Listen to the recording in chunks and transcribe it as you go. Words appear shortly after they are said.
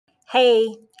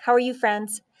Hey, how are you,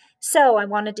 friends? So, I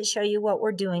wanted to show you what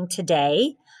we're doing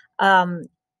today. Um,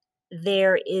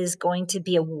 there is going to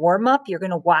be a warm up. You're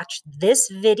going to watch this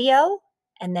video,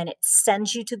 and then it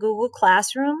sends you to Google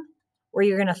Classroom, where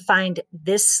you're going to find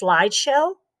this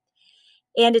slideshow.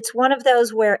 And it's one of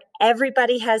those where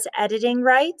everybody has editing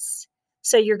rights.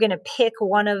 So, you're going to pick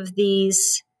one of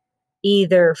these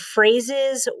either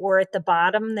phrases, or at the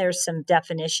bottom, there's some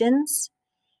definitions.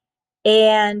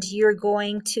 And you're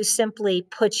going to simply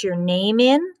put your name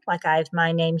in, like I have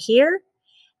my name here,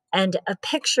 and a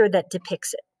picture that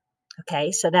depicts it.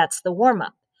 Okay, so that's the warm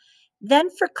up.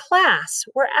 Then for class,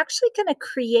 we're actually going to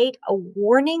create a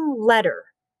warning letter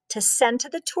to send to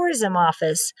the tourism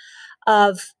office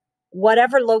of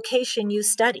whatever location you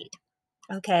studied.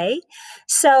 Okay,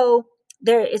 so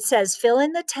there it says fill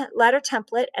in the letter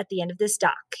template at the end of this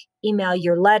doc. Email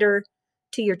your letter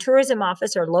to your tourism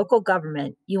office or local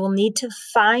government. You will need to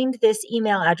find this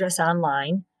email address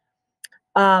online.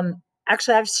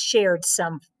 Actually, I've shared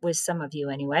some with some of you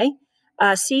anyway.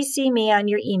 CC me on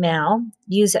your email.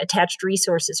 Use attached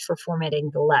resources for formatting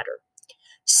the letter.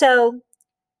 So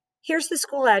here's the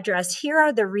school address. Here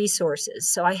are the resources.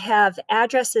 So I have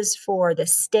addresses for the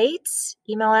states,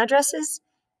 email addresses,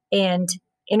 and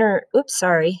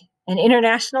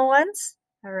international ones.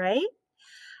 All right.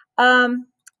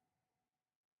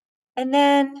 And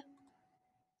then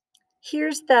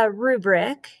here's the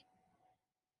rubric.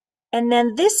 And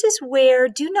then this is where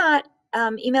do not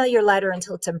email your letter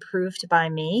until it's approved by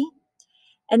me.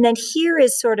 And then here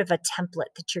is sort of a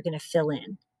template that you're going to fill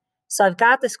in. So I've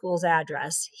got the school's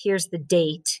address. Here's the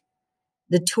date,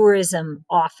 the tourism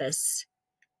office,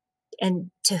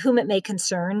 and to whom it may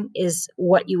concern is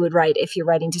what you would write if you're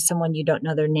writing to someone you don't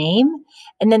know their name.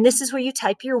 And then this is where you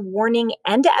type your warning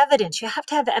and evidence. You have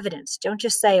to have evidence. Don't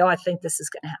just say, oh, I think this is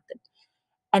going to happen,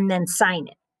 and then sign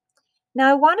it. Now,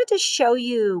 I wanted to show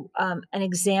you an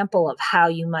example of how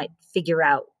you might figure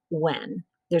out when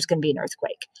there's going to be an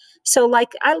earthquake. So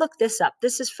like I looked this up.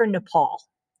 This is for Nepal.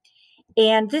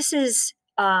 And this is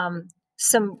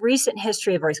some recent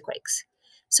history of earthquakes.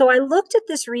 So I looked at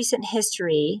this recent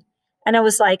history and I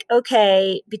was like,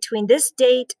 okay, between this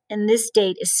date and this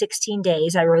date is 16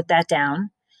 days. I wrote that down.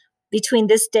 Between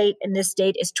this date and this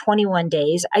date is 21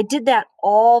 days. I did that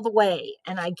all the way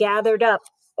and I gathered up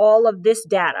all of this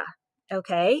data.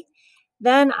 Okay.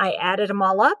 Then I added them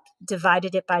all up,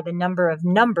 divided it by the number of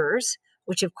numbers,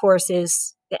 which of course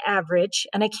is the average.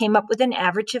 And I came up with an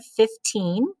average of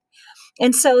 15.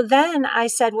 And so then I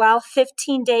said, well,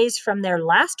 15 days from their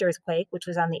last earthquake, which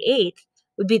was on the 8th,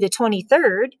 would be the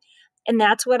 23rd. And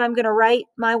that's what I'm going to write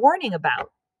my warning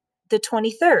about, the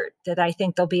 23rd, that I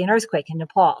think there'll be an earthquake in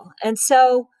Nepal. And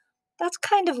so that's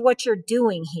kind of what you're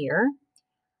doing here.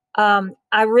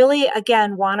 I really,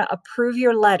 again, want to approve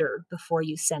your letter before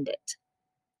you send it.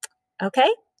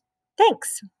 Okay,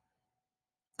 thanks.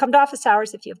 Come to office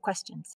hours if you have questions.